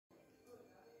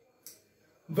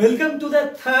Welcome to the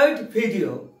third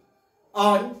video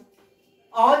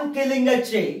on Killing a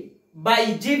Tree by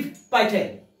Jiv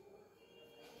Patel.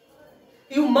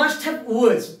 You must have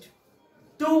watched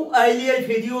two earlier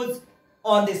videos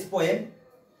on this poem.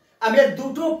 আমরা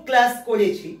দুটো class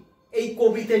করেছি এই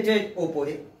কবিতাটার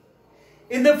উপরে.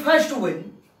 In the first one,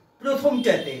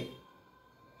 প্রথমটাতে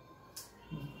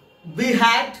we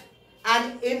had an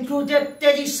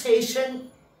introductory session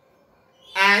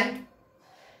and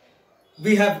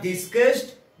we have discussed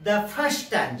the first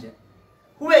stanza,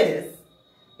 whereas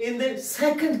in the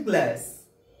second class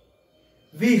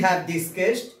we have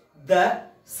discussed the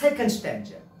second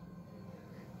stanza.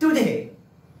 Today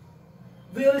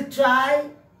we will try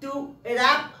to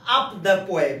wrap up the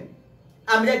poem.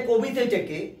 আমরা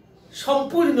কবিতাটাকে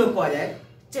সম্পূর্ণ করার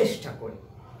চেষ্টা করি.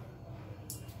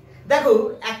 দেখো,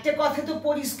 একটা কথা তো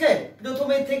পরিষ্কার,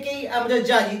 প্রথমে থেকেই আমরা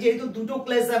জানি, যেহেতু দুটো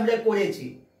ক্লাস আমরা করেছি,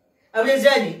 আমরা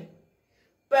জানি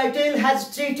Patel has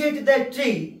treated the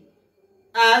tree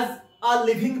as a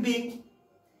living being.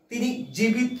 তিনি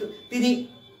জীবিত, তিনি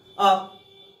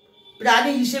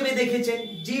প্রাণী হিসেবে দেখেছেন,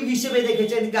 জীব হিসেবে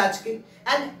দেখেছেন গাছকে,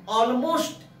 and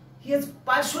almost he has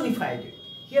personified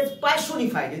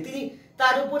it. তিনি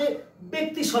তার উপরে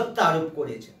ব্যক্তি সত্তা আরোপ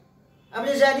করেছেন.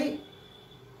 আমরা জানি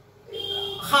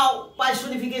how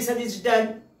personification is done.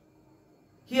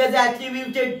 He has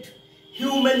attributed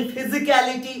human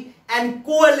physicality and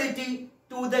quality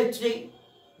to the tree.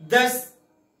 Thus,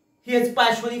 he has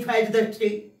personified the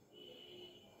tree.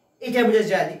 It আমরা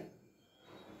জানি.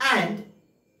 And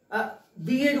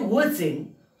we are watching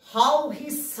how he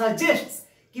suggests,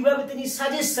 কিভাবে তিনি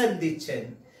সাজেশন দিচ্ছেন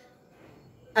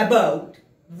about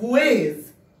ways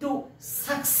to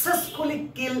successfully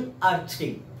kill a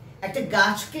tree. একটা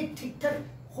গাছকে ঠিকঠাক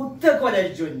হত্যা করার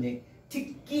জন্য ঠিক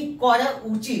কি করা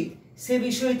উচিত সে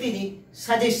বিষয়ে তিনি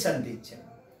সাজেশন দিচ্ছেন.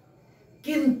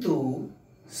 কিন্তু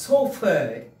so far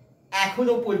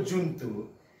এখনো পর্যন্ত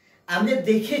আমরা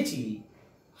দেখেছি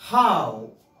how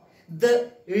the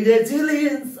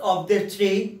resilience of the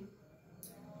tree,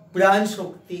 প্রাণ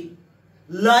শক্তি,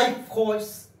 life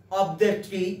force of the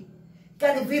tree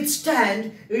can withstand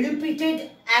repeated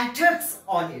attacks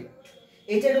on it.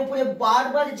 এটার উপরে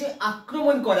বারবার যে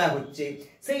আক্রমণ করা হচ্ছে,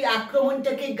 সেই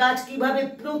আক্রমণটাকে গাছ কিভাবে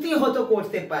প্রতিহত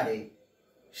করতে পারে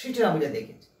সেটা আমরা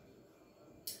দেখেছি.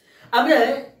 আমরা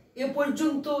এ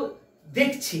পর্যন্ত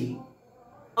দেখছি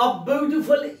a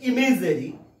beautiful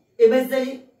imagery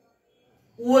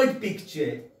word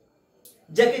picture,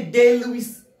 যাকে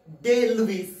ডে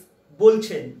লুইস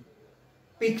বলছেন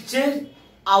picture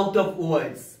out of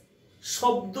words.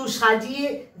 শব্দ সাজিয়ে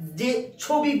যে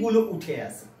ছবিগুলো উঠে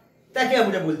আসে তাকে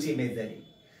আমরা বলছি imagery.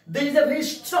 There is a very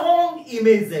strong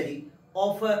imagery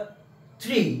of a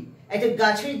tree. একটা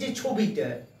গাছের যে ছবিটা,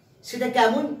 সেটা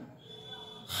কেমন,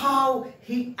 how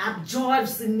he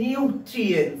absorbs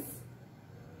nutrients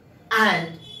and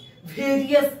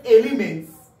various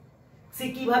elements. সে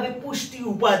কিভাবে পুষ্টি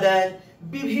উপাদান,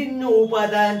 বিভিন্ন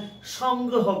উপাদান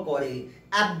সংগ্রহ করে,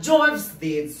 absorbs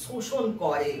them, শোষণ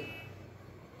করে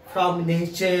from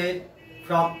nature,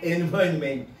 from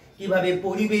environment, কিভাবে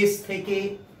পরিবেশ থেকে,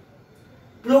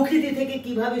 প্রকৃতি থেকে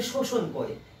কিভাবে শোষণ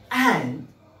করে, and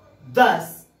thus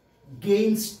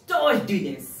gains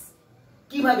sturdiness,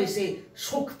 কিভাবে সে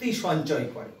শক্তি সঞ্চয়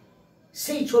করে,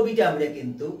 সেই ছবিটা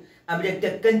আমরা একটা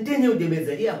কন্টিনিউড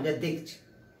ইমেজারি আমরা দেখছি.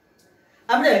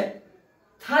 আমরা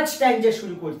থার্ড স্ট্যান্জা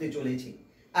শুরু করতে চলেছি.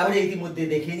 আমরা ইতিমধ্যে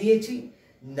দেখে নিয়েছি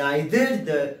neither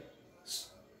the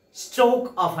stroke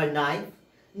of a knife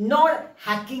nor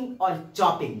hacking or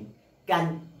chopping can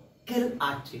kill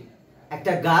a tree.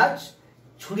 একটা গাছ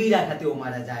ছুরির আঘাতেও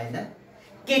মারা যায় না,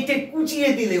 কেটে কুচিয়ে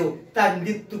দিলেও তার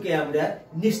মৃত্যুকে আমরা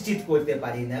নিশ্চিত করতে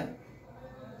পারি না.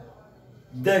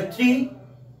 The tree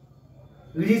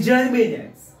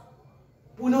regenerates,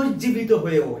 পুনর্জীবিত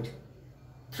হয়ে ওঠে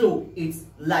through its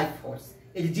life force.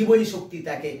 এর জীবনী শক্তি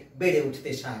তাকে বেড়ে উঠতে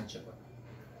সাহায্য করে.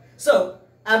 সো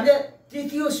আমরা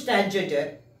তৃতীয় স্ট্যান্জাটা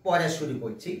পড়া শুরু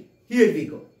করছি. Here we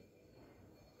go.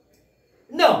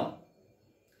 No,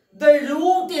 the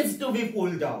root is to be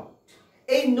pulled out.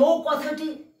 এই নো কথাটি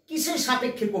কিসের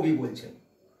সাপেক্ষে কবি বলছেন?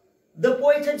 The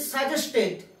poet had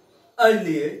suggested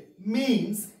earlier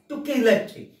means to kill a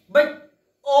tree, but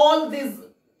all these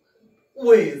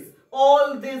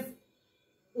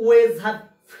ways have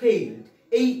failed.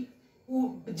 এই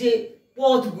যে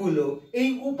পথগুলো, এই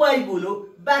উপায়গুলো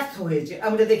ব্যর্থ হয়েছে,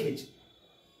 আমরা দেখেছি.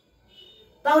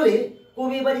 তাহলে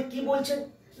কবি এবারে কি বলছেন?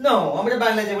 না, আমরা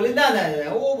বাংলাতে বলি না না না,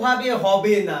 ওভাবে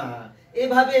হবে না,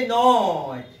 এভাবে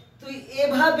নয়, তুই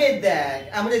এভাবে দেখ,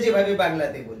 আমরা যেভাবে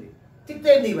বাংলাতে বলি ঠিক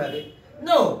তেমনি ভাবে.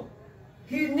 No,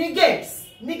 he negates,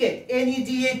 negate,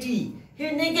 N-E-G-A-T, he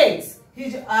negates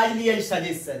his earlier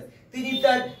suggestion, তিনি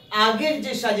তার আগের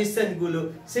যে সাজেশন গুলো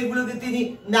সেগুলোকে তিনি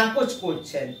নাকচ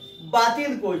করছেন,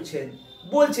 বাতিল করছেন,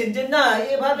 বলছেন যে না,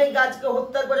 এভাবে গাছকে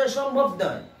হত্যা করা সম্ভব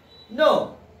নয়। No,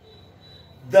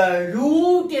 the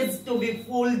root is to be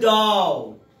pulled out.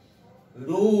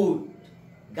 Root,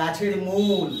 গাছের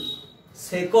মূল,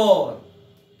 শেকড়।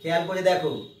 খেয়াল করে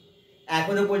দেখো,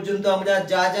 এখনো পর্যন্ত আমরা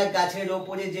যা যা গাছের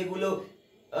ওপরে যেগুলো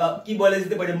কি বলা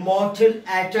যেতে পারে মর্টাল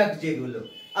অ্যাটাক, যেগুলো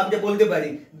আমরা বলতে পারি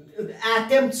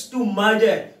অ্যাটেম্পটস টু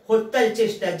মার্ডার, হত্যার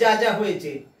চেষ্টা যা যা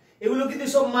হয়েছে, এগুলো কিন্তু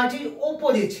সব মাটির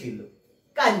ওপরে ছিল,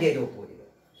 কাণ্ডের ওপরে,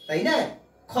 তাই না?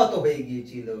 ক্ষত হয়ে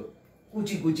গিয়েছিল,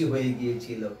 কুচি কুচি হয়ে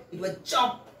গিয়েছিল, ইট ওয়াজ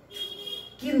চপ।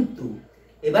 কিন্তু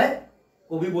এবার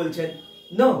কবি বলছেন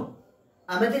নো,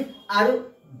 আমাদের আরো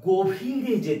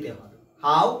গভীরে যেতে হবে।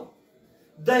 How?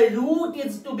 The root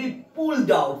is two B pulled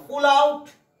out. Pool out,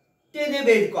 টেনে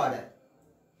বের করা।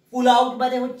 পুল আউট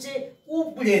মানে হচ্ছে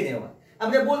উপড়ে নেওয়া।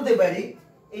 আমরা বলতে পারি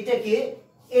এটাকে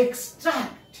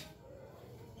extract,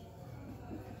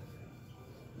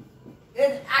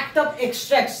 an act of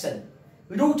extraction.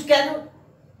 Root কেন?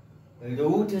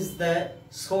 Root is the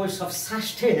source of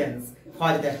sustenance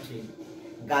for the tree.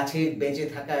 গাছের বেঁচে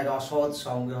থাকা রসদ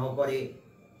সংগ্রহ করে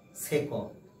শেকড়,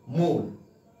 মূল।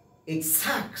 It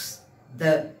sucks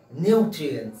the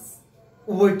nutrients,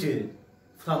 water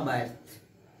from earth.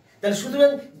 তাহলে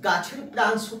সুতরাং গাছের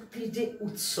প্রাণ শক্তির যে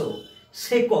উৎস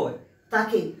শেকড়,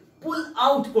 তাকে পুল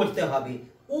আউট করতে হবে,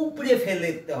 উপড়ে ফেলে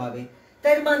দিতে হবে।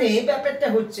 তার মানে ব্যাপারটা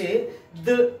হচ্ছে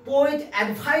the poet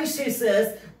advises us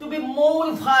to be more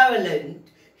violent.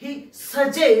 He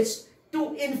suggests to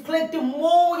inflict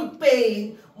more pain,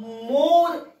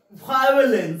 more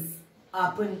violence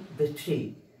upon the tree.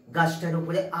 গাছটার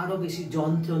উপরে আরো বেশি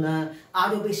যন্ত্রণা,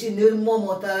 আরো বেশি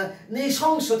নির্মমতা,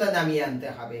 নৃশংসতা নামিয়ে আনতে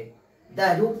হবে। The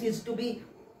root is to be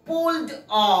pulled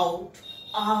out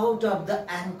of the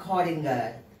anchoring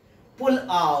earth. Pull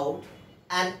out,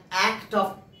 an act of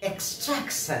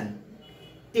extraction.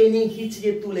 টেনে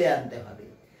হিচড়ে তুলে আনতে হবে।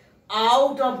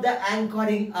 Out of the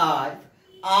anchoring earth,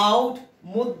 out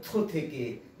মধ্য থেকে,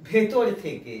 ভেতর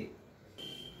থেকে।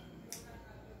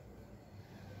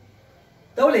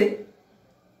 তাহলে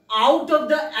out of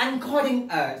the anchoring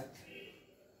earth,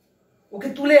 ওকে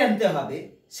তুলে আনতে হবে,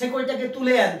 শেকড়টাকে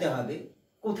তুলে আনতে হবে।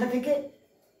 কোথা থেকে?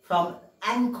 From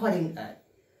anchoring earth.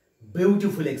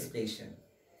 Beautiful expression.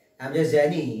 আমরা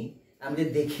জানি, আমরা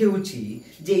দেখেওছি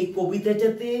যে এই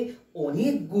কবিতাটাতে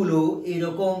অনেকগুলো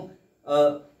এরকম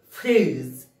phrase,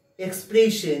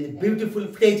 expression, beautiful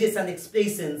phrases and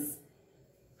expressions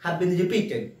have been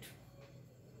repeated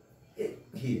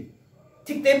here.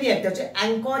 ঠিক তেমনি একটা হচ্ছে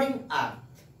অ্যাঙ্করিং আর্থ।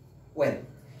 ওয়েল,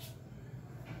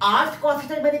 আর্থ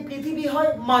কথাটার মানে পৃথিবী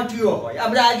হয়, মাটিও হয়,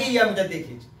 আমরা আগেই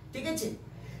দেখেছি, ঠিক আছে?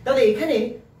 তাহলে এখানে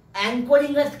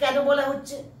অ্যাঙ্করিং আর্থ কেন বলা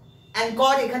হচ্ছে?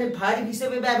 অ্যাঙ্কর এখানে ভার্ব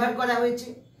হিসেবে ব্যবহার করা হয়েছে,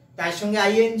 তার সঙ্গে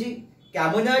আইএনজি।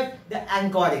 কেমন আর্থ? The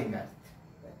anchoring earth.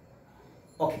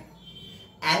 Okay,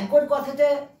 anchor কথাটা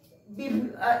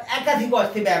একাধিক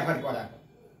অর্থে ব্যবহার করা হয়,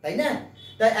 তাই না?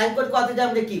 তাই অ্যাঙ্কর কথাটা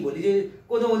আমরা কি বলি? যে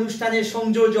কোনো অনুষ্ঠানের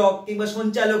সংযোজক কিংবা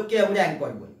সঞ্চালককে আমরা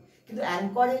অ্যাঙ্কর বলি। কিন্তু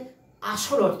অ্যাঙ্করের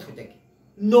আসল অর্থটা কি?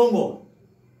 নোঙর।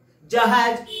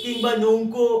 জাহাজ কিংবা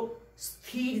নৌকো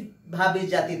স্থিরভাবে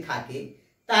যাতে থাকে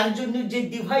তার জন্য যে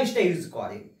ডিভাইসটা ইউজ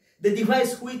করে, the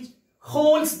device which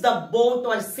holds the boat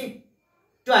or ship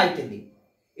tightly,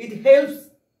 it helps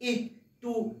it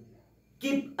to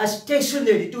keep a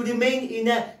stationary, to remain in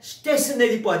a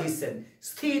stationary position,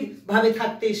 স্থির ভাবে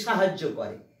থাকতে সাহায্য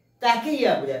করে, তাকেই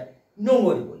আমরা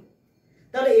নোঙর বলি।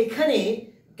 তাহলে এখানে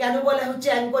কেন বলা হচ্ছে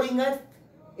অ্যাঙ্করিং আর্থ?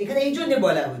 এখানে এই জন্য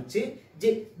বলা হচ্ছে যে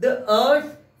the earth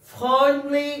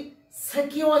firmly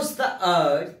secures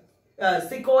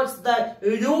the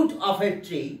root of a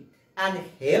tree and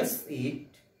helps it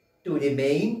to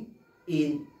remain in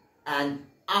an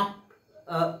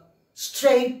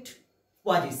straight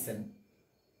position.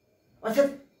 অর্থাৎ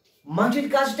মাটির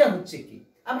কাজটা হচ্ছে কি?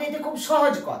 আমরা এটা খুব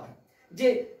সহজ কথা, যে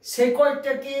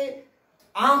শেকড়টাকে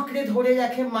আঁকড়ে ধরে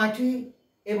রাখে মাটি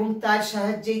এবং তার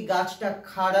সাহায্যে গাছটা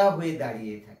খাড়া হয়ে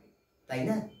দাঁড়িয়ে থাকে, তাই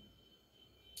না?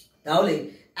 তাহলে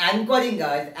অ্যাঙ্করিং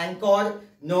আর্থ, অ্যাঙ্কর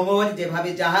নোঙর, যেভাবে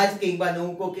জাহাজ কিংবা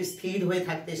নৌকোকে স্থির হয়ে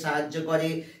থাকতে সাহায্য করে,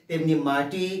 তেমনি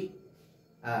মাটি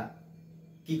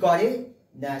কি করে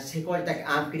না, শেকড়টাকে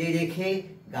আঁকড়ে রেখে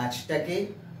গাছটাকে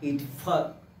ইট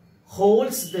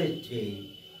holds the tree,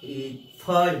 it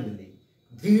firmly,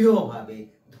 দৃঢ়ভাবে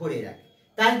ধরে রাখে।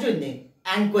 তার জন্যে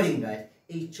অ্যাঙ্করিং আর্থ,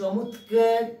 এই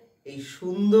চমৎকার, এই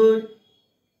সুন্দর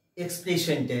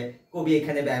এক্সপ্রেশনটা কবি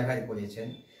এখানে ব্যবহার করেছেন।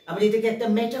 আমরা এটাকে একটা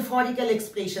মেটাফরিক্যাল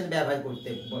এক্সপ্রেশন ব্যবহার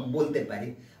বলতে পারি।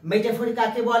 মেটাফর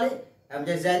কাকে বলে?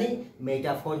 আমরা জানি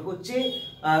মেটাফর হচ্ছে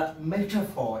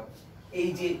মেটাফর, এই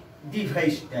যে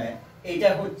ডিভাইসটা, এটা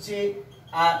হচ্ছে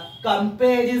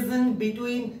comparison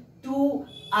between two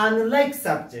unlike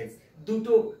subjects,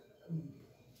 দুটো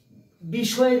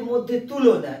বিষয়ের মধ্যে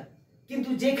তুলনা, কিন্তু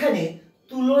যেখানে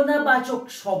তুলনাবাচক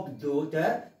শব্দটা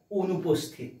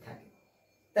অনুপস্থিত থাকে।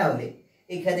 তাহলে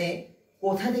এখানে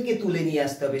কোথা থেকে তুলে নিয়ে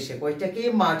আসতে হবে সে কয়টাকে?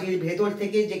 মাটির ভেতর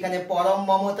থেকে, যেখানে পরম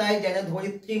মমতায় যেন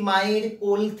ধরিত্রী মায়ের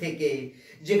কোল থেকে,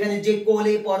 যেখানে যে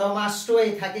কোলে পরম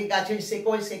আশ্রয়ে থাকে গাছের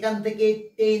শেকড়, সেখান থেকে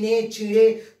টেনে ছিঁড়ে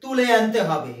তুলে আনতে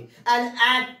হবে। অ্যান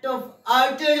অ্যাক্ট অফ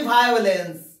আর্টার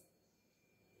ভায়োলেন্স,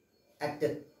 একটা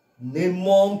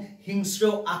নির্মম হিংস্র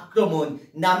আক্রমণ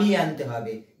নামিয়ে আনতে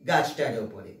হবে গাছটার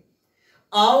উপরে।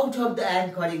 Out of the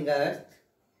anchoring earth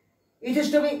it is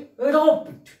two B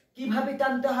roped. কিভাবে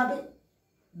টানতে হবে?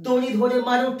 দড়ি ধরে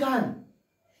মারো টান।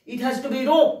 It has to B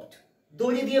roped,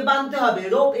 দড়ি দিয়ে বাঁধতে হবে।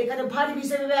 রোপ এখানে ভার্ব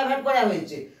হিসেবে ব্যবহার করা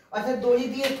হয়েছে, অর্থাৎ দড়ি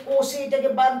দিয়ে কষে এটাকে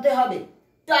বাঁধতে হবে।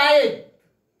 টাইড,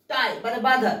 টাই মানে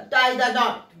বাঁধা, টাই দা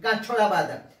নট, গাছ ছড়া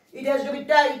বাঁধা। It has to B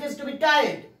tie, it has to B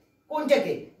Tide.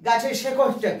 কোনটাকে? গাছের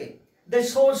শেকড়টাকে। দ্য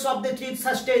সোর্স অফ দ্য ট্রির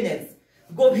সাস্টেনেন্স,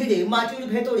 গভীরে মাটির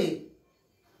ভেতরে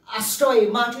আশ্রয়ে,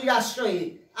 মাটির আশ্রয়ে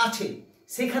আছে,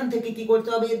 সেখান থেকে কি করতে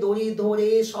হবে? দড়ি ধরে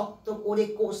শক্ত করে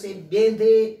কষে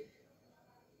বেঁধে,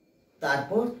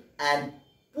 তারপর and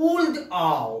pulled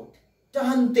out,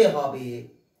 টানতে হবে।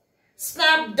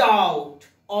 snapped out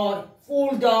or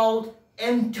pulled out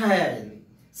entirely.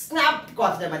 snapped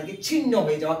কথাটা মানে কি? ছিন্ন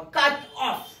হয়ে যাওয়া, cut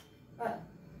off.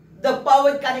 The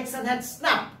power connection had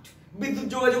snapped, বিদ্যুৎ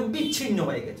যোগাযোগ বিচ্ছিন্ন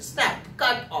হয়ে গেছে। snapped,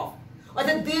 cut off,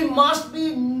 অর্থাৎ there must be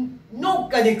no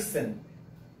connection,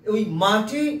 ওই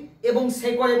মাটি এবং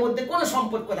শেকড়ের মধ্যে কোনো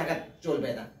সম্পর্ক থাকা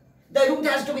চলবে না। The root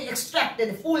has to be extracted,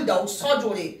 pulled out,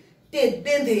 সজোরে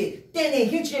বেঁধে টেনে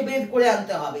হিঁচড়ে বের করে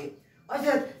আনতে হবে।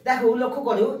 অর্থাৎ দেখো, লক্ষ্য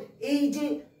করো, এই যে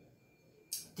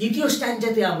তৃতীয়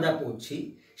স্ট্যান্ডাতে আমরা পড়ছি,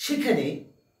 সেখানে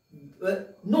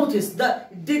notice the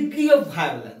degree of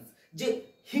violence, যে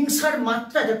হিংসার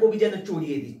মাত্রাটা কবি যেন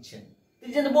চড়িয়ে দিচ্ছেন।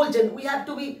 তিনি যেন বলছেন we have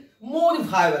to be more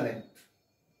violent,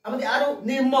 আমাদের আরো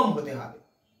নির্মম হতে হবে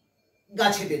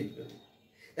গাছেদের প্রতি।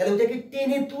 তাহলে ওটাকে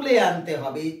টেনে তুলে আনতে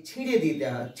হবে, ছিঁড়ে দিতে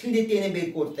হবে, ছিঁড়ে টেনে বের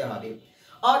করতে হবে।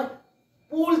 আর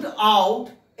pulled out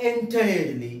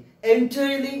entirely,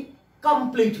 entirely,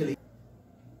 completely,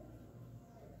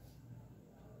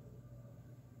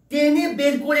 টেনে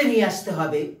বের করে নিয়ে আসতে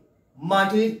হবে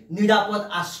মাটির নিরাপদ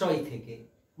আশ্রয় থেকে,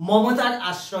 মমতার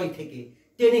আশ্রয় থেকে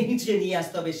টেনে হিঁচড়ে নিয়ে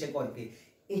আসতে হবে শেকড়কে।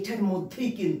 এটার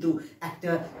মধ্যেই কিন্তু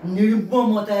একটা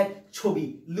নির্মমতার ছবি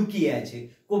লুকিয়ে আছে।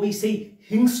 কবি সেই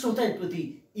হিংস্রতার প্রতি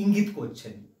ইঙ্গিত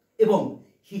করছেন, এবং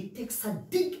he takes a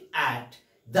dig at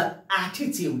the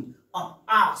attitude of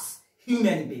us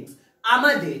human beings,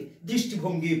 আমাদের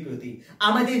দৃষ্টিভঙ্গির প্রতি,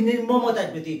 আমাদের নির্মমতার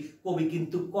প্রতি কবি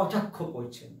কিন্তু কটাক্ষ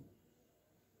করছেন।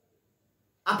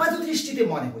 আপাত দৃষ্টিতে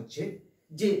মনে হচ্ছে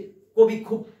যে কবি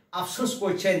খুব আফসোস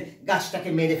করছেন গাছটাকে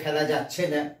মেরে ফেলা যাচ্ছে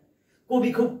না। কবি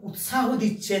খুব উৎসাহ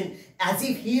দিচ্ছেন, as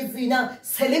if he is in a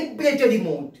celebratory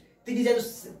mode, তিনি যেন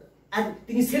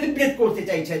তিনি সেলিব্রেট করতে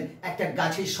চাইছেন একটা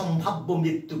গাছের সম্ভাব্য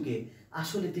মৃত্যুকে।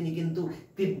 আসলে তিনি কিন্তু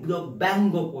তীব্র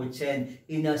ব্যঙ্গ করছেন,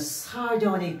 in a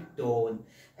সার্ডনিক tone,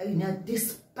 in a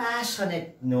ডিসপ্যাশনেট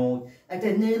note, একটা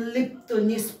নির্লিপ্ত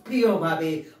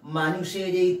নিষ্প্রিয়ভাবে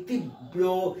মানুষের এই তীব্র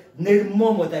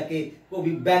নির্মমতাকে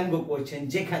কবি ব্যঙ্গ করছেন,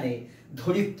 যেখানে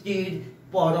ধরিত্রীর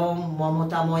পরম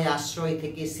মমতাময় আশ্রয়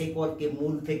থেকে শেকড়কে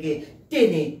মূল থেকে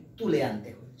টেনে তুলে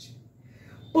আনতে হচ্ছে।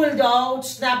 Pulled out,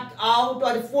 snapped out,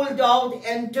 or pulled out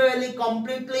entirely,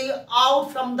 completely out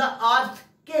from the earth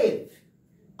cave.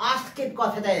 earth cave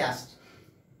কথাটাই আসছে,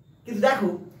 কিন্তু দেখো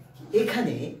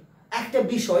এখানে একটা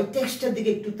বিষয়, টেক্সটের দিকে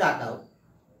একটু তাকাও।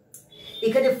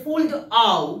 এখানে pulled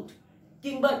out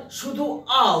কিংবা শুধু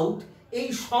out, এই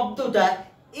শব্দটা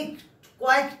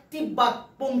কয়েকটি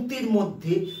পংক্তির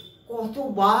মধ্যে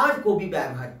কতবার কবি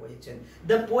ব্যবহার করেছেন।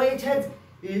 The poet has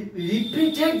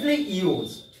repeatedly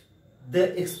used the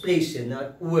expression or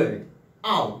word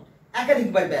out,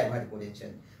 একাধিকবার ব্যবহার করেছেন।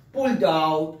 pulled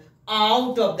out,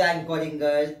 out of the anchoring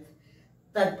earth,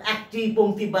 তার একটি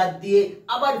পংক্তি বাদ দিয়ে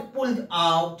আবার pulled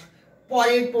out,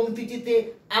 পরের পংক্তিটিতে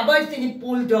আবার তিনি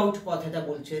pulled out কথাটা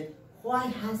বলছেন। Why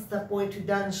has the poet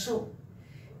done so?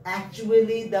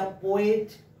 Actually the poet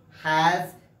has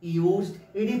used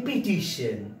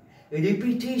repetition.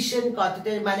 repetition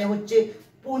কথাটার মানে হচ্ছে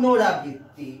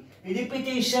পুনরাবৃত্তি,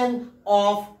 repetition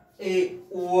of a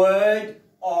word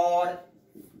or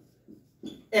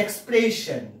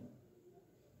expression.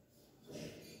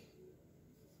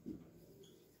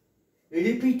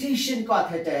 repetition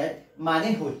কথাটার মানে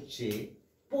হচ্ছে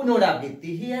পুনরাবৃত্তি।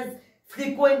 he has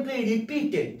frequently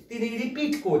repeated, তিনি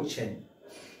রিপিট করছেন।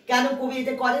 কেন কবি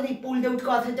এটা করেন, এই পুলড আউট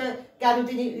কথাটা কেন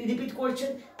তিনি রিপিট করছেন?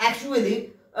 Actually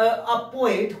a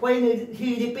poet when he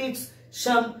repeats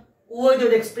some word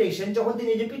or expression, যখন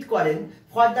তিনি রিপিট করেন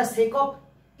for the sake of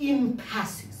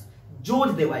emphasis, জোর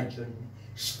দেওয়ার জন্য,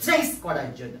 স্ট্রেস করার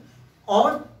জন্য,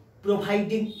 অর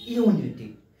প্রোভাইডিং ইউনিটি,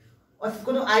 অর্থাৎ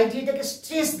কোনো আইডিয়াটাকে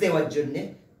স্ট্রেস দেওয়ার জন্য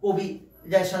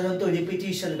কবিরা সাধারণত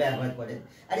রিপিটিশন ব্যবহার করেন।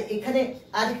 আর এখানে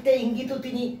আরেকটা ইঙ্গিতও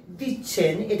তিনি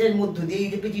দিচ্ছেন এটার মধ্য দিয়ে, এই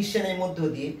রিপিটিশনের মধ্য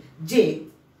দিয়ে, যে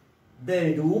the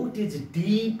root is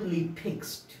deeply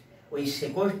fixed, ওই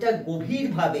শেকড়টা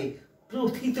গভীরভাবে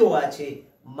প্রথিত আছে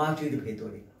মাটির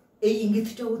ভেতরে, এই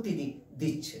ইঙ্গিতটাও তিনি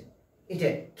দিচ্ছেন। এটা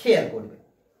খেয়াল করবে।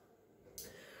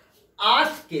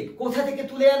 আর্থ কেভ কোথা থেকে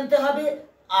তুলে আনতে হবে?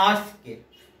 আর্থ কেভ,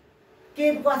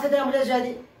 কেভ কথাটা আমরা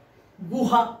জানি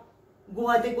গুহা,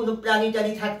 গুহাতে কোনো প্রাণী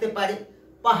টাণী থাকতে পারে,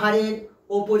 পাহাড়ের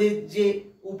ওপরের যে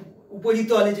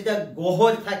উপরিতলে যেটা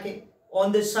গহ্বর থাকে, on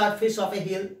the surface of a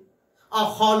hill, আ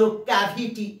হলো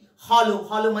ক্যাভিটি, হলো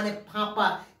হলো মানে ফাঁপা,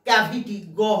 ক্যাভিটি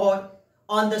গহ্বর,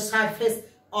 on the surface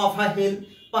of a hill,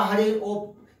 পাহাড়ের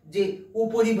যে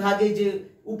উপরিভাগে যে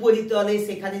উপরিতলে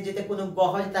সেখানে যেটা কোনো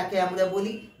গহ্বর তাকে আমরা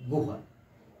বলি গুহা।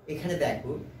 এখানে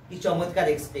দেখো কি চমৎকার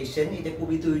এক্সপ্রেশন, এটা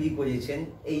কবি তৈরি করেছেন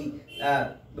এই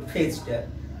ফ্রেজটা,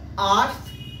 আর্থ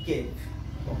কেভ।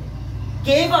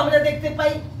 কেভ আমরা দেখতে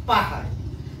পাই পাহাড়,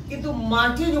 কিন্তু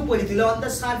মাটির উপরে দিল, on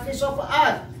the surface of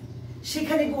earth,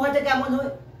 সেখানে গুহাটা কেমন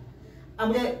হয়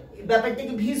আমরা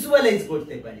ব্যাপারটাকে ভিজুয়ালাইজ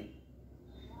করতে পারি।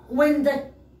 when the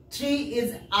tree is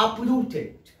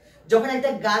uprooted, যখন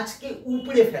একটা গাছকে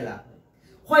উপড়ে ফেলা হয়,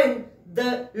 when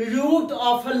the root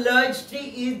of a large tree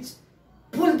is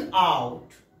pulled out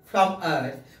from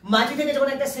earth, মাটি থেকে যখন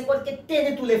একটা শেকড়কে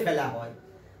টেনে তুলে ফেলা হয়,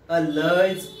 a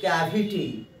large cavity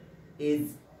is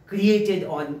created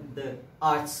on the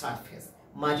earth's surface,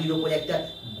 মাটির উপরে একটা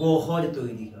গহ্বর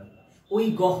তৈরি হয়। ওই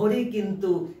গহ্বরে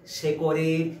কিন্তু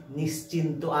শেকড়ের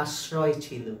নিশ্চিন্ত আশ্রয়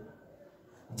ছিল,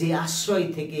 যে আশ্রয়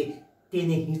থেকে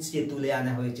টেনে হিঁচড়ে তুলে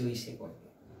আনা হয়েছে ওই শেকড়কে।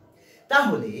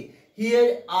 তাহলে here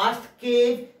earth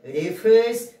cave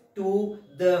refers to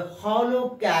the হলো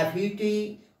cavity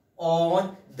on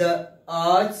the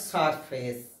earth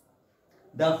surface,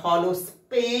 the hollow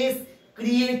space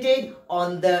created on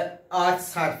the earth's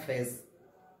surface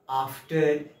after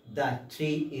the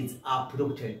tree is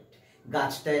uprooted,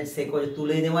 গাছটার শেকড়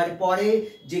তুলে নেওয়ার পরে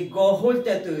যে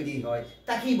গহ্বরটা তৈরি হয়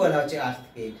তাকেই বলা হচ্ছে আর্থ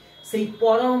কেভ। সেই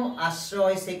পরম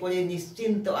আশ্রয়, শেকড়ের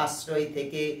নিশ্চিন্ত আশ্রয়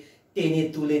থেকে টেনে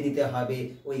তুলে নিতে হবে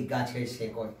ওই গাছের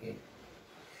শেকড়কে।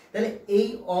 তাহলে এই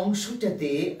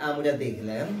অংশটাতে আমরা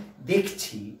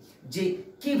দেখছি যে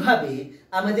কিভাবে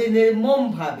আমাদের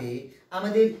নির্মমভাবে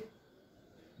আমাদের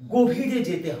গভীরে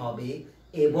যেতে হবে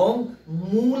এবং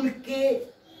মূলকে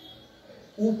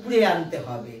উপরে আনতে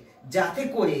হবে, যাতে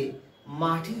করে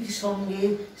মাটির সঙ্গে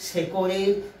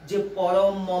শেকড়ের যে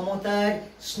পরম মমতার,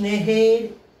 স্নেহের,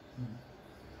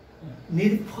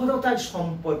 নির্ভরতার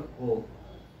সম্পর্ক,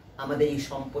 আমাদের এই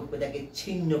সম্পর্কটাকে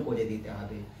ছিন্ন করে দিতে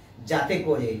হবে, যাতে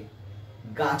করে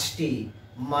গাছটি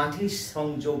মাটির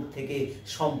সংযোগ থেকে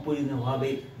সম্পূর্ণভাবে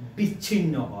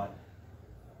বিচ্ছিন্ন হয়,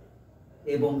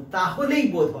 এবং তাহলেই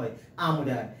বোধ হয়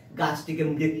আমরা গাছটিকে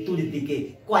মৃত্যুর দিকে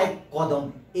কয়েক কদম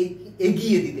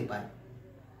এগিয়ে দিতে পারি।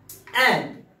 And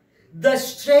the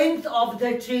strength of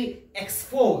the tree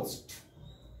exposed,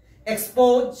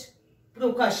 expose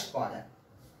প্রকাশ করা,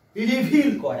 রিভিল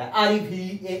করা,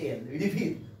 REVEAL,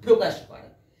 রিভিল প্রকাশ করা,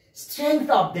 স্ট্রেংথ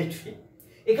অফ দ্য ট্রি।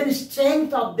 এখানে স্ট্রেংথ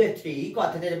অফ দ্য ট্রি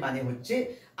কথাটার মানে হচ্ছে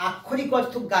আক্ষরিক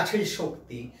অর্থ গাছের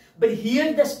শক্তি, but here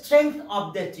the strength of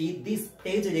the tree, this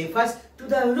phrase refers to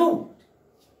the root.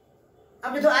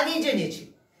 আমরা তো আগেই জেনেছি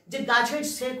যে গাছের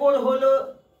শেকড় হলো,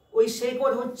 ওই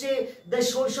শেকড় হচ্ছে the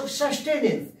source of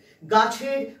sustenance,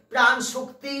 গাছের প্রাণ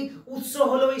শক্তি উৎস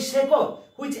হলো ওই শেকড়,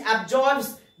 which absorbs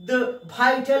the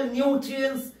vital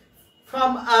nutrients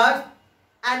from earth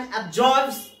and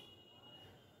absorbs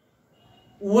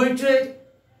water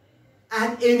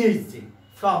and energy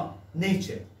from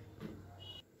nature.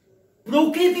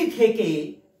 প্রকৃতি থেকে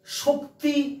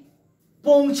শক্তি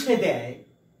পৌঁছে দেয়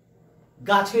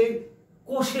গাছের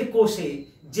কোষে কোষে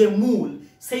যে মূল,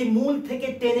 সেই মূল থেকে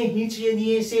টেনে হিঁচড়ে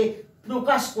নিয়ে এসে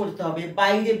প্রকাশ করতে হবে,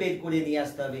 বাইরে বের করে নিয়ে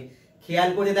আসতে হবে। খেয়াল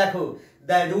করে দেখো,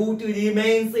 the root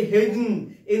remains hidden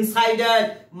inside আর্থ,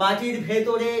 মাটির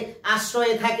ভেতরে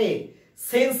আশ্রয়ে থাকে।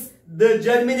 সিন্স দ্য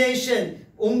জার্মিনেশন,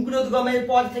 অঙ্কুরোদ্গমের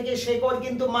পর থেকে শেকড়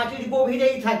কিন্তু মাটির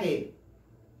গভীরেই থাকে,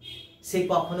 সে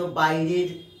কখনো বাইরের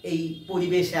এই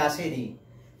পরিবেশে আসেনি।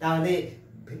 তাহলে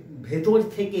ভেতর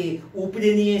থেকে উপরে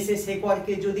নিয়ে এসে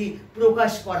শেকড়কে যদি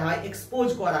প্রকাশ করা হয়, এক্সপোজ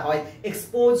করা হয়,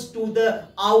 expose to the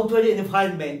outer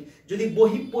environment, যদি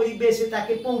বহিঃ পরিবেশে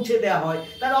তাকে পৌঁছে দেওয়া হয়,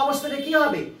 তার অবস্থাটা কি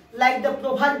হবে? Like the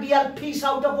প্রভার্বিয়াল fish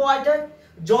out of water,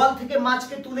 জল থেকে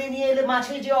মাছকে তুলে নিয়ে এলে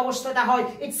মাছের যে অবস্থাটা হয়,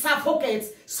 ইট সাফোকেটস,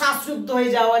 শ্বাসরুদ্ধ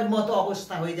হয়ে যাওয়ার মতো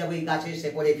অবস্থা হয়ে যাবে এই গাছের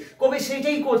শেকড়ে। কবি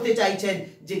সেটাই করতে চাইছেন,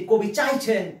 যে কবি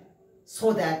চাইছেন so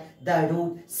that the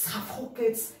root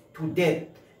suffocates to death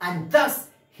and thus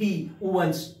he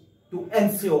wants to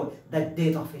ensure the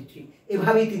death of a tree.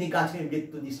 এভাবেই তিনি গাছের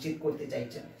মৃত্যু নিশ্চিত করতে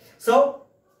চাইছেন। So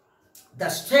the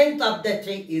strength of the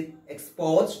tree is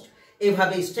exposed.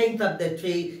 এভাবে strength of the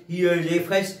tree here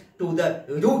refers to the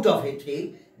root of a tree.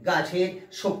 গাছের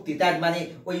শক্তি, তার মানে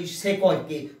ওই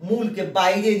শেকড়কে, মূলকে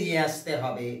বাইরে নিয়ে আসতে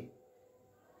হবে।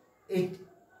 It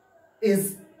is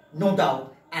no doubt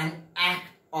an act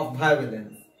of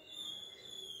violence.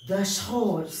 The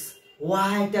source,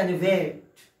 white and wet.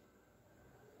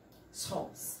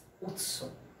 Source, উৎস।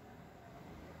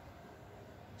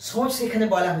 সোর্স এখানে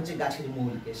বলা হচ্ছে গাছের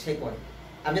মূলকে, শেকড়।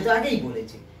 আমি তো আগেই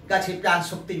বলেছি গাছের প্রাণ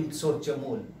শক্তির উৎস হচ্ছে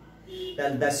মূল।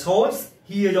 The source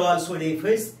here also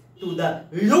refers to the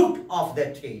root of the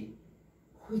tree,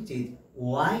 which is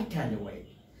white and wet.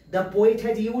 The poet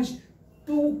has used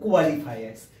two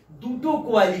qualifiers, দুটো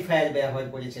কোয়ালিফায়ার ব্যবহার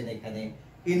করেছেন এখানে,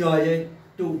 in order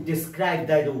to describe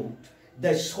the root,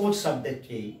 the source of the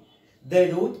tree. The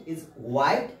root is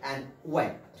white and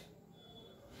wet.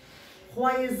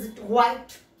 Why is it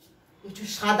white? একটু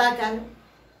সাদা কেন?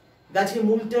 গাছের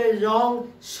মূলটার রং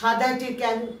সাদাটে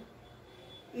কেন?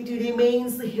 It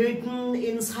remains hidden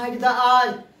inside the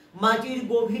earth. মাটির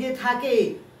গভীরে থাকে,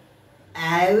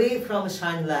 away from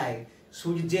sunlight.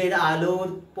 সূর্যের আলোর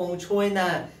পৌঁছয় না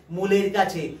মূলের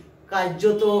কাছে,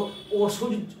 কার্যত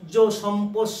অসূর্য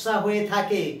সম্পর্শা হয়ে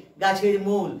থাকে গাছের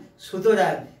মূল।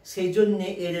 সুতরাং সেই জন্যে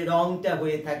এর রংটা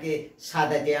হয়ে থাকে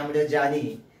সাদাটে। আমরা জানি,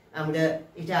 আমরা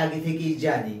এটা আগে থেকেই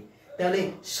জানি। তাহলে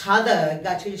সাদা,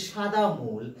 গাছের সাদা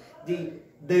মূল।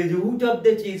 The root of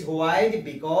the tree is white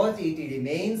because it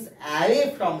remains away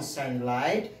from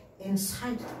sunlight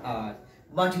inside the earth.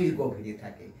 মাটির গভীরে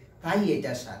থাকে, তাই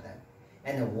এটা সাদা।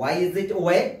 And why is it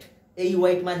wet? এই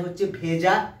wet মানে হচ্ছে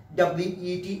ভেজা,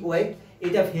 WET, wet।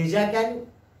 এটা ভেজা কেন?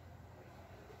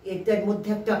 এটার মধ্যে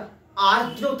একটা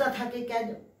আর্দ্রতা থাকে কেন?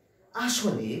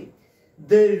 আসলে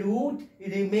the root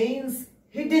remains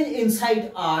hidden inside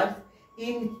earth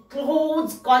in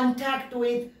close contact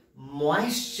with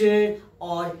moisture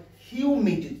or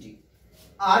humidity.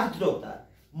 আর্দ্রতা,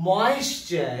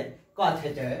 moisture,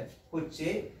 কথাটা হচ্ছে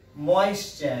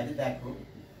moisture। দেখো,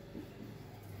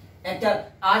 একটা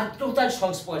আর্দ্রতার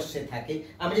সংস্পর্শে থাকে।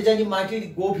 আমরা জানি মাটির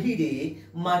গভীরে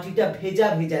মাটিটা ভেজা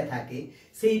ভেজা থাকে,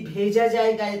 সেই ভেজা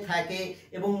জায়গায় থাকে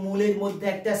এবং মূলের মধ্যে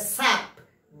একটা স্যাপ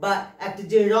বা একটা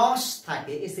যে রস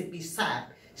থাকে, এসিপি স্যাপ,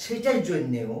 সেটার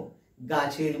জন্যেও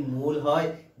গাছের মূল হয়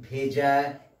ভেজা,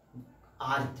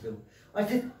 আর্দ্র।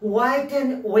 অর্থাৎ হোয়াইট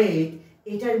অ্যান্ড ওয়েট,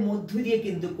 এটার মধ্য দিয়ে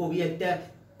কিন্তু কবি একটা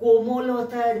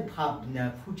কোমলতার ভাবনা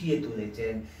ফুটিয়ে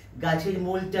তুলেছেন। গাছের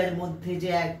মূলটার মধ্যে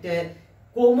যে একটা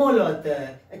কোমলতা,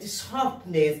 একটা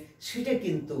সফটনেস, সেটা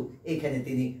কিন্তু এখানে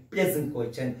তিনি প্রেজেন্ট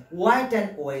করছেন। হোয়াইট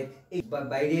অ্যান্ড ওয়েট, এই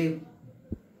বাইরে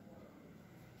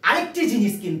আরেকটা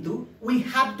জিনিস কিন্তু we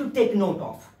have to take note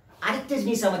of, আরেকটা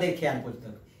জিনিস আমাদের খেয়াল করতে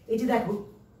হবে। এই যে দেখো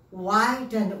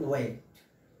হোয়াইট অ্যান্ড ওয়েট,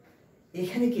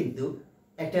 এখানে কিন্তু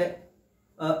একটা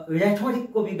রেটরিক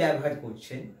কবি ব্যবহার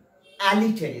করছেন,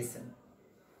 অ্যালিটারেশন।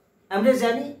 আমরা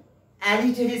জানি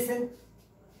অ্যালিটারেশন,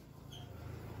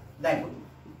 দেখো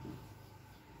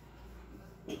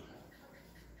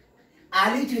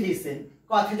অ্যালিটারেশন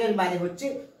কথাটার মানে হচ্ছে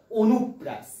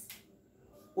অনুপ্রাস।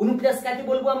 অনুপ্রাস কাকে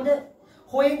বলবো আমরা?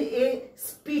 when a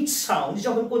speech sound,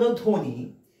 যখন কোনো ধ্বনি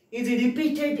is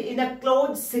repeated in a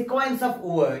close sequence of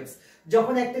words,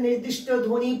 যখন একটা নির্দিষ্ট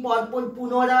ধ্বনি পরপর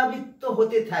পুনরাবৃত্ত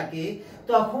হতে থাকে,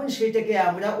 তখন সেটাকে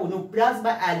আমরা অনুপ্রাস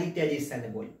বা অ্যালিটারেশন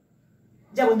বলি।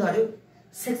 যেমন ধরো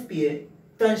শেক্সপিয়ার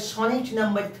তার সনেট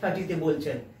নাম্বার 30-তে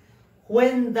বলছেন,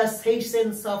 when the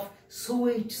sessions of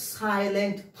sweet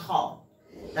silent thought,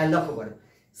 তার লক্ষ্য করো,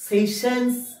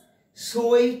 সেশনস,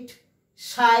 সুইট,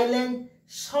 সাইলেন্ট,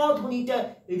 স্বধ্বনিটা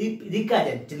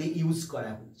রিকারেন্টলি ইউজ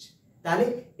করা হচ্ছে, তাহলে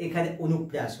এখানে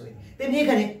অনুপ্রাস হয়। তেমনি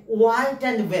এখানে হোয়াইট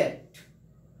অ্যান্ড ওয়েট,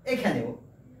 এখানেও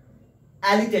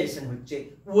অ্যালিটারেশন হচ্ছে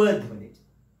ওয়ার্ড ধ্বনির।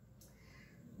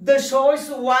 The source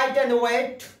white and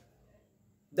wet,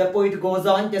 the poet goes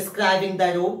on describing the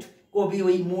root. কবি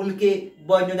ওই মূলকে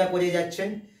বর্ণনা করে যাচ্ছেন,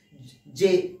 যে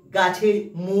গাছের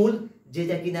মূল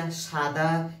যেটা কিনা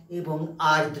সাদা এবং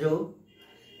আর্দ্র।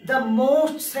 The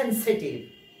most sensitive,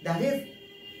 that is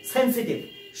sensitive,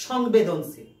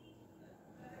 সংবেদনশীল।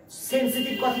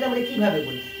 সেন্সিটিভ কথাটা আমরা কিভাবে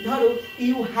বলি? ধরো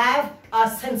you have a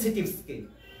sensitive skin,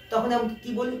 তখন আমরা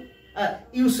কি বলি?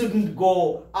 ইউ শুডন্ট গো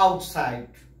আউটসাইড,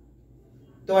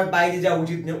 তোমার বাইরে যাওয়া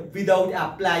উচিত না উইদাউট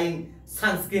অ্যাপ্লাইং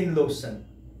সানস্ক্রিন লোশন।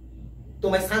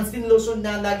 তোমার সানস্ক্রিন লোশন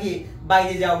না লাগিয়ে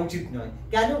বাইরে যাওয়া উচিত নয়।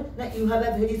 কেন না, you have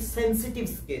a very sensitive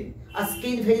skin, R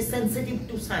skin very sensitive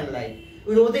two Sunlight.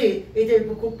 রোদে এটার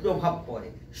উপর খুব প্রভাব পড়ে,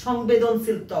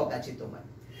 সংবেদনশীল ত্বক আছে তোমার।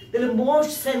 তাহলে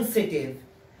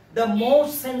the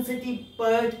most sensitive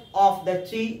part of the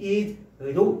tree is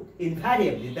root,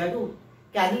 invariably the root.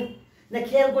 কেন না,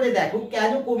 খেয়াল করে দেখো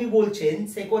কেন কবি বলছেন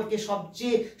শেকড়কে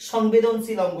সবচেয়ে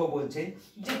সংবেদনশীল অঙ্গ বলছেন,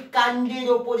 যে কাণ্ডের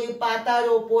ওপরে, পাতার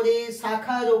ওপরে,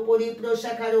 শাখার ওপরে,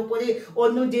 প্রশাখার ওপরে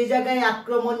অন্য যে জায়গায়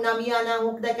আক্রমণ নামিয়ে আনা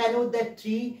হোক না কেন, the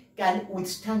tree can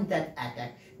withstand that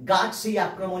attack, গাছ সেই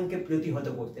আক্রমণকে প্রতিহত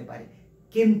করতে পারে।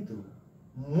 কিন্তু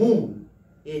মূল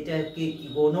এটাকে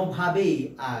কোনোভাবেই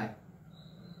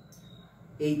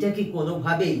এইটাকে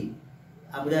কোনোভাবেই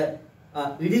আমরা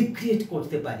রিক্রিয়েট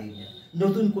করতে পারি না,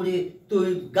 নতুন করে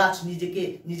গাছ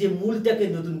নিজের মূলটাকে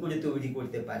নতুন করে তৈরি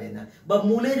করতে পারে না, বা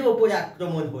মূলের ওপরে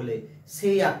আক্রমণ হলে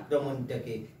সেই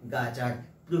আক্রমণটাকে গাছ আর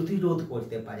প্রতিরোধ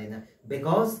করতে পারে না।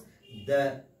 Because the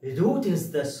root is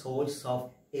the source of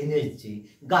energy,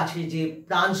 গাছের যে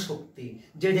প্রাণ শক্তি,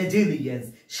 যে রেজিলিয়েন্স,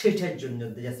 সেটার জন্য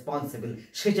রেসপন্সিবল,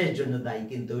 সেটার জন্য দায়ী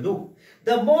কিন্তু রুট।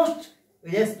 দ্য মোস্ট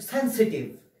সেন্সিটিভ,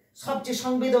 সবচেয়ে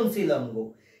সংবেদনশীল অঙ্গ,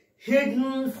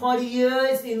 hidden for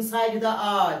years inside the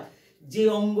earth, যে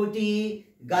অঙ্গটি,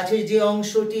 গাছের যে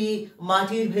অংশটি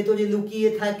মাটির ভেতরে লুকিয়ে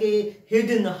থাকে,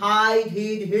 hidden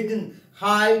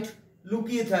hide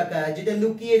লুকিয়ে থাকা, যেটা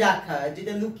লুকিয়ে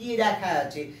রাখা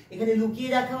আছে। এখানে লুকিয়ে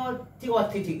রাখা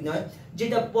অর্থে ঠিক নয়,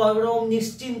 যেটা পরম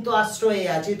নিশ্চিন্ত আশ্রয়ে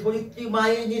আছে, ধরিত্রী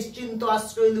মায়ের নিশ্চিন্ত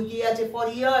আশ্রয়ে লুকিয়ে আছে ফর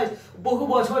ইয়ার্স, বহু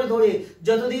বছর ধরে,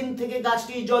 যতদিন থেকে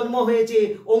গাছটির জন্ম হয়েছে,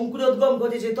 অঙ্কুরোদ্গম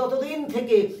ঘটেছে, ততদিন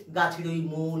থেকে গাছের ওই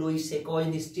মূল, ওই শেকড়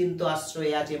নিশ্চিন্ত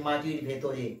আশ্রয়ে আছে মাটির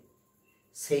ভেতরে।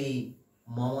 সেই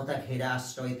মমতা ঘেরা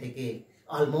আশ্রয় থেকে,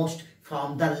 almost from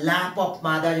the lap of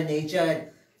mother nature,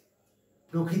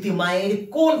 প্রকৃতি মায়ের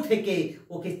কোল থেকে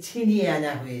ওকে ছিনিয়ে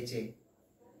আনা হয়েছে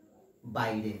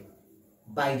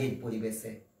বাইরের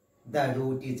পরিবেশে। The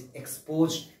root is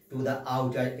exposed to the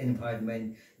outer environment,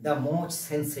 the most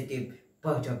sensitive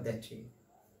part of the tree.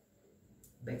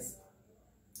 বেশ,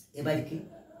 এবার কি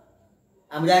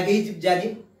আমরা আগেই জানি,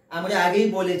 আমরা আগেই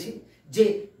বলেছি যে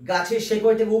গাছের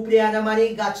শেকড়টাকে উপড়ে আনা মানে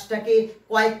গাছটাকে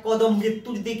কয়েক কদম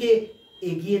মৃত্যুর দিকে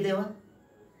এগিয়ে দেওয়া।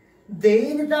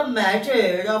 Then the matter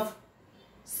of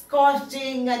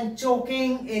scorching and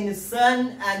choking in sun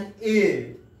and air,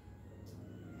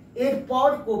 এরপর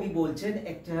কবি বলছেন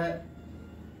একটা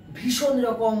ভীষণ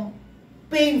রকম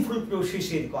পেইনফুল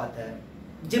প্রসেসের কথা,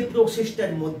 যে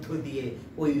প্রসেসটার মধ্য দিয়ে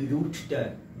ওই রুটটা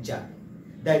যাবে।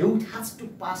 The root has to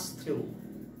pass through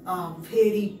a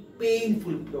very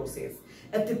painful process,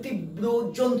 একটা তীব্র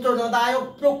যন্ত্রণাদায়ক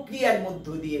প্রক্রিয়ার মধ্য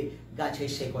দিয়ে গাছের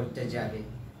শেকড়টা যাবে।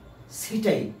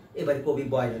 সেটাই এবার কবি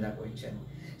বর্ণনা করছেন।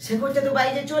 শেকড়টা তো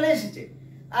বাইরে চলে এসেছে,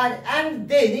 আর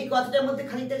দেন এই কথাটার মধ্যে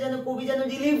খানিকটা যেন কবি যেন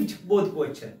রিলিভড বোধ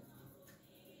করছেন,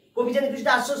 কবি যেন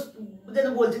কিছুটা আশ্বস্ত যেন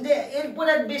বলছেন যে এরপর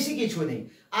আর বেশি কিছু নেই,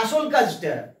 আসল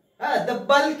কাজটা, দ্য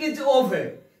বাল্ক ইজ ওভার,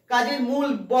 কাজের মূল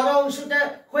বড় অংশটা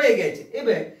হয়ে গেছে।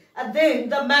 এবার আর দেন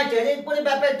দ্য ম্যাটার, এরপরে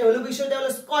ব্যাপারটা হলো, বিষয়টা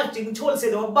হলো স্কচিং, ঝলসে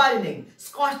দেওয়া, বার্নিং।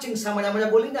 স্কচিং সামার আমরা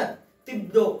বলি না,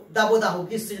 তীব্র দাবদাহ,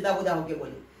 গ্রীষ্মের দাবদাহকে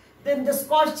বলি। দেন দ্য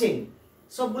স্কচিং,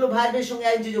 সবগুলো ভার্বের সঙ্গে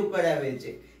আইনজি যোগ করা হয়েছে।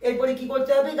 এরপরে কি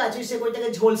করতে হবে, গাছের শেকড়টাকে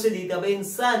ঝলসে দিতে হবে, ইন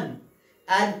সান।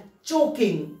 অ্যান্ড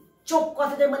চোকিং, চোক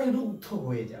কথাটা মানে রুদ্ধ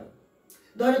হয়ে যাও।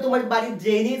 ধরো তোমার বাড়ির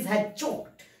ড্রেনেজ হ্যাড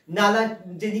চোকড, নালার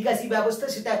যে নিকাশি ব্যবস্থা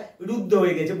সেটা রুদ্ধ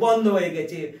হয়ে গেছে, বন্ধ হয়ে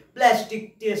গেছে, প্লাস্টিক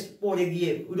টেস্ট পড়ে গিয়ে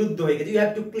রুদ্ধ হয়ে গেছে, you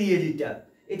have to clear it up,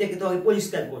 এটাকে তোমাকে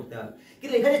পরিষ্কার করতে হবে।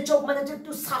 কিন্তু এখানে চোখ মানে হচ্ছে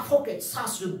একটু সাফোকেট,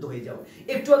 শ্বাসরুদ্ধ হয়ে যাও।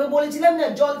 একটু আগে বলেছিলাম না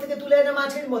জল থেকে তুলে আনা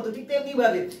মাছের মতো, ঠিক তেমনি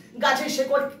ভাবে গাছের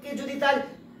শেকড়কে যদি তার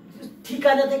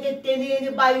ঠিকানা থেকে টেনে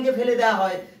এনে বাইরে ফেলে দেওয়া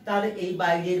হয়, তাহলে এই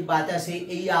বাইরের বাতাসে,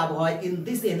 এই আবহাওয়ায়, in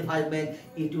this environment,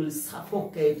 it will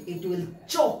suffocate, it will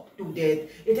choke to death,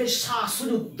 এটা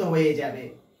শ্বাসরুদ্ধ হয়ে যাবে।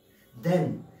 Then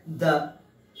the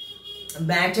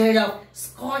matter of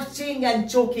scorching and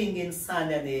choking in sun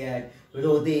and air,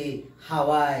 রোদে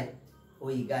হাওয়ায়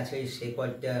ওই গাছের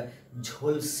শেকড়টা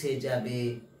ঝলসে যাবে,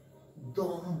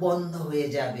 দম বন্ধ হয়ে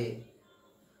যাবে।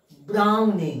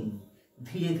 ব্রাউনিং,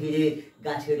 ধীরে ধীরে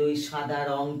গাছের ওই সাদা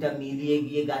রংটা মিলিয়ে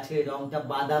গিয়ে গাছের রংটা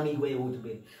বাদামি হয়ে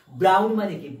উঠবে। ব্রাউন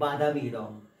মানে কি, বাদামি রং।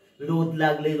 রোদ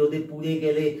লাগলে, রোদে পুড়ে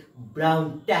গেলে ব্রাউন,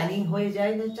 ট্যানিং হয়ে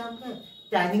যায় না চামড়া,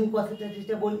 ট্যানিং কথাটা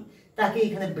যেটা বলি তাকে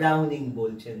এখানে ব্রাউনিং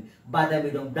বলছেন, বাদামি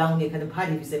রং। ব্রাউন এখানে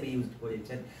ভার্ব হিসেবে ইউজ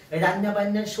করেছেন। রান্না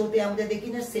বান্নার শোতে আমরা দেখি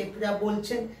না, শেফরা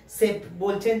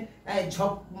বলছেন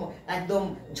একদম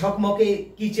ঝকমকে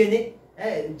কিচেনে,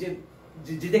 যে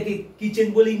যেটাকে কিচেন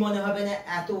বলেই মনে হবে না,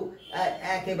 এত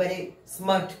একেবারে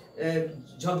স্মার্ট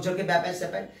ঝকঝকে ব্যাপার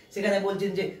স্যাপার। সেখানে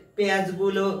বলছেন যে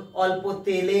পেঁয়াজগুলো অল্প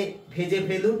তেলে ভেজে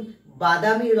ফেলুন,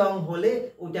 বাদামি রং হলে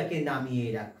ওটাকে নামিয়ে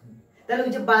রাখুন। তাহলে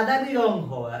ওই যে বাদামি রং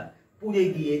হওয়া, পুড়ে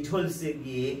গিয়ে ঝলসে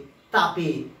গিয়ে তাপে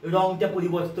রংটা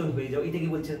পরিবর্তন হয়ে যাও, এটাকে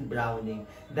বলছেন Browning.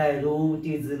 The root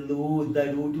is loose, the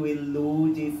root will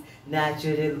lose it's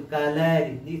natural colour,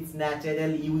 it's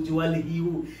natural usual Hugh.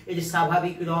 এই যে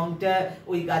স্বাভাবিক রংটা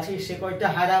ওই গাছের শেকড়টা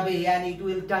হারাবে, and it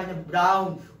will turn brown,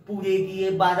 পুড়ে গিয়ে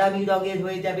বাদামি রঙের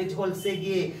হয়ে যাবে, ঝলসে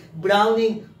গিয়ে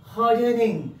ব্রাউনিং।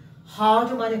 হার্ডেনিং, হার্ড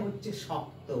মানে হচ্ছে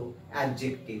শক্ত,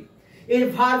 অ্যাডজেক্টিভ। এর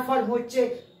ভার্ব ফর্ম হচ্ছে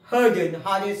হার্ডেন,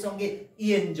 হার্ডের সঙ্গে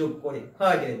ইএন যোগ করে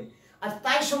হার্ডেন, আর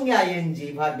তার সঙ্গে আইএনজি,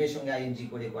 ভার্বের সঙ্গে আইএনজি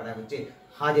করে করা হচ্ছে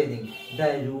hardening. The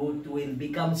root will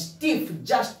become stiff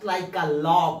just like a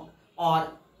log or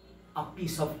a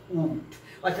piece of wood.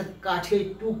 অর্থাৎ কাঠের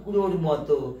টুকরোর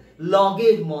মতো,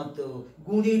 লগের মতো,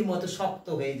 গুঁড়ির মতো শক্ত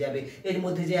হয়ে যাবে। এর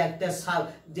মধ্যে যে একটা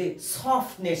যে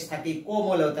সফটনেস থাকে,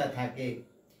 কোমলতা থাকে,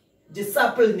 যে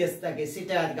সাপলনেস থাকে,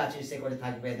 সেটা আর গাছের শেকড়ে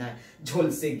থাকবে না।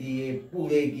 ঝলসে গিয়ে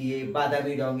পুড়ে গিয়ে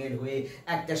বাদামি রঙের হয়ে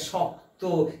একটা শক্ত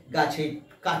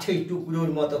কাঠের টুকরোর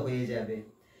মতো হয়ে যাবে।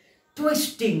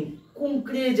 টুইস্টিং,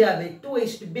 কুঁকড়ে যাবে,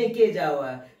 টুইস্ট, বেঁকে যাওয়া।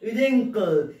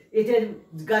 রিঙ্কল, এটার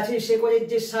গাছের শেকড়ের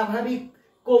যে স্বাভাবিক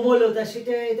কোমলতা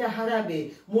সেটা এটা হারাবে,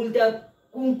 মূলটা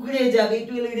কুঁকড়ে যাবে। It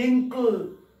will wrinkle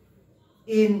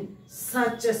in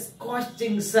such a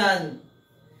scorching sun.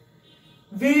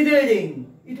 Withering,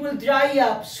 it will dry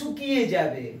up, শুকিয়ে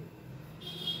যাবে।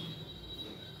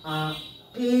 A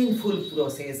painful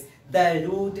process. The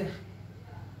root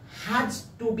has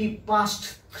to be passed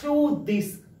through this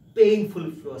painful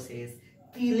process.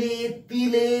 তিলে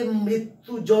তিলে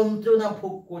মৃত্যু যন্ত্রণা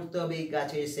ভোগ করতে হবে এই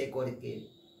গাছের শেকড়কে।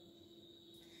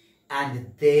 And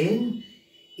then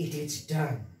it is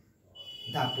done.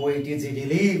 The poet is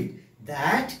relieved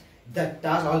that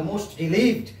almost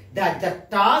relieved that the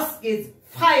task is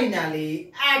finally,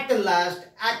 at last,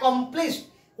 accomplished.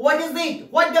 What is it?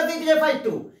 What does it refer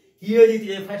to? Here it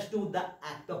refers to the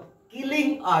act of killing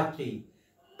a tree.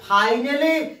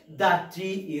 Finally, the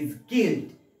tree is killed.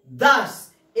 Thus,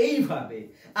 এইভাবে,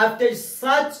 after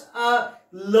such a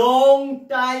long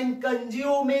time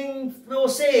consuming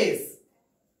process,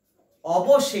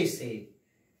 অবশেষে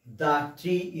the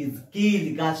tree is killed,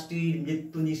 গাছটির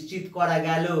মৃত্যু নিশ্চিত করা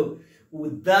গেল।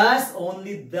 Thus,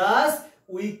 only thus,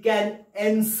 we can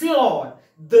ensure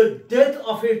the death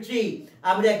of a tree.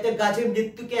 আমরা একটা গাছের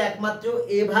মৃত্যুকে একমাত্র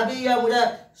এভাবেই আমরা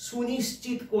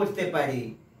সুনিশ্চিত করতে পারি।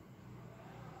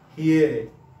 Here,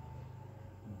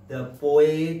 the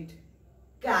poet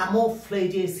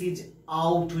camouflages his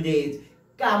outrage.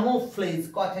 Camouflage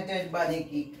কথাটার মানে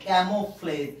কি?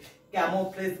 Camouflage,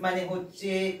 camouflage মানে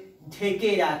হচ্ছে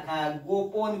ঢেকে রাখা,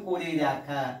 গোপন করে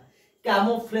রাখা।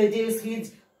 Camouflages his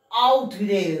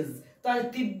outrage, তার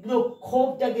তীব্র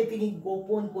ক্ষোভটাকে তিনি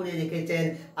গোপন করে রেখেছেন।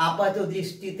 আপাত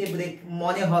দৃষ্টিতে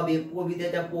মনে হবে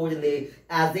কবিতাটা পড়লে,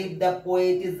 as if the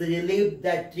poet is relieved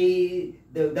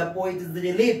the poet is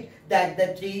relieved that the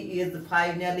tree is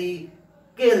finally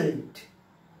killed,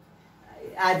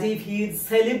 as if he is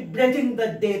celebrating the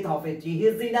death of a tree. He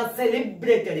is in a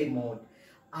celebratory mode.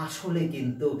 আসলে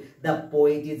কিন্তু the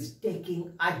poet is taking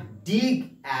a dig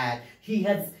at, he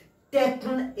has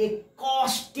taken a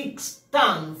caustic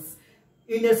stance.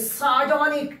 In a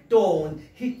sardonic tone,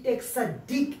 he takes a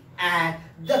dig at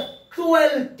the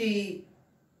cruelty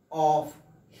of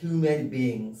human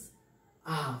beings.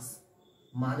 Us,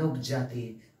 মানব জাতি,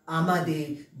 আমাদের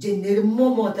যে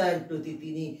নির্মমতার প্রতি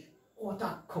তিনি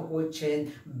কটাক্ষ করছেন,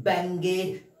 ব্যঙ্গের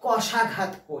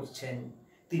কষাঘাত করছেন।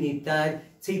 তিনি তার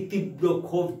সেই তীব্র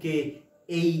ক্ষোভকে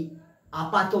এই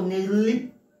আপাত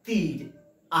নির্লিপ্তির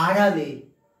আড়ালে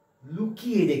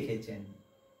লুকিয়ে রেখেছেন।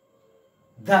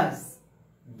 Thus,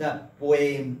 the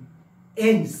poem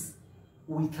ends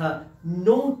with a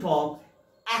note of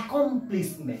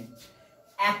accomplishment.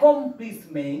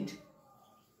 Accomplishment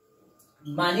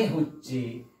মানে হচ্ছে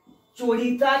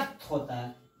চরিতার্থতা,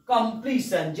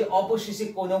 কমপ্লিশন, যে অবশেষে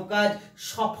কোনো কাজ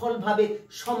সফলভাবে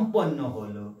সম্পন্ন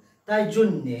হলো। তাই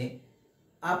জন্যে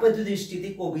আপাত দৃষ্টিতে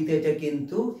কবিতাটা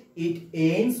কিন্তু it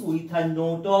ends with a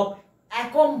note of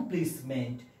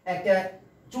accomplishment, একটা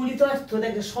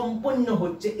চরিতার্থতাকে সম্পন্ন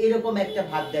হচ্ছে এরকম একটা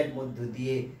ভাবনার মধ্য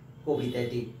দিয়ে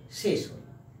কবিতাটি শেষ হল।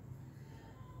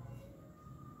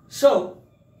 So,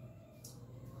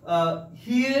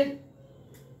 here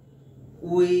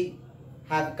we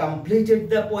have completed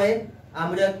the poem.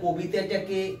 আমরা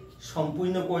কবিতাটাকে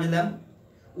সম্পূর্ণ করলাম।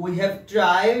 We have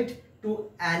tried to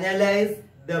analyze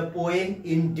the poem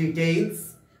in details.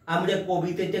 আমরা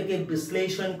কবিতাটাকে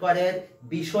বিশ্লেষণ করার,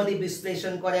 বিশদে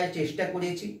বিশ্লেষণ করার চেষ্টা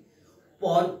করেছি।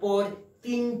 পরপর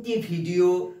 3টি ভিডিও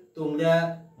তোমরা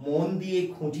মন দিয়ে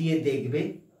খুঁটিয়ে দেখবে,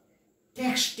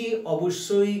 টেক্সটটি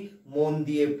অবশ্যই মন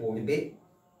দিয়ে পড়বে।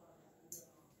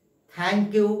 Thank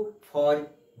you for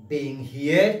being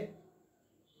here.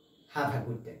 Have a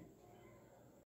good day.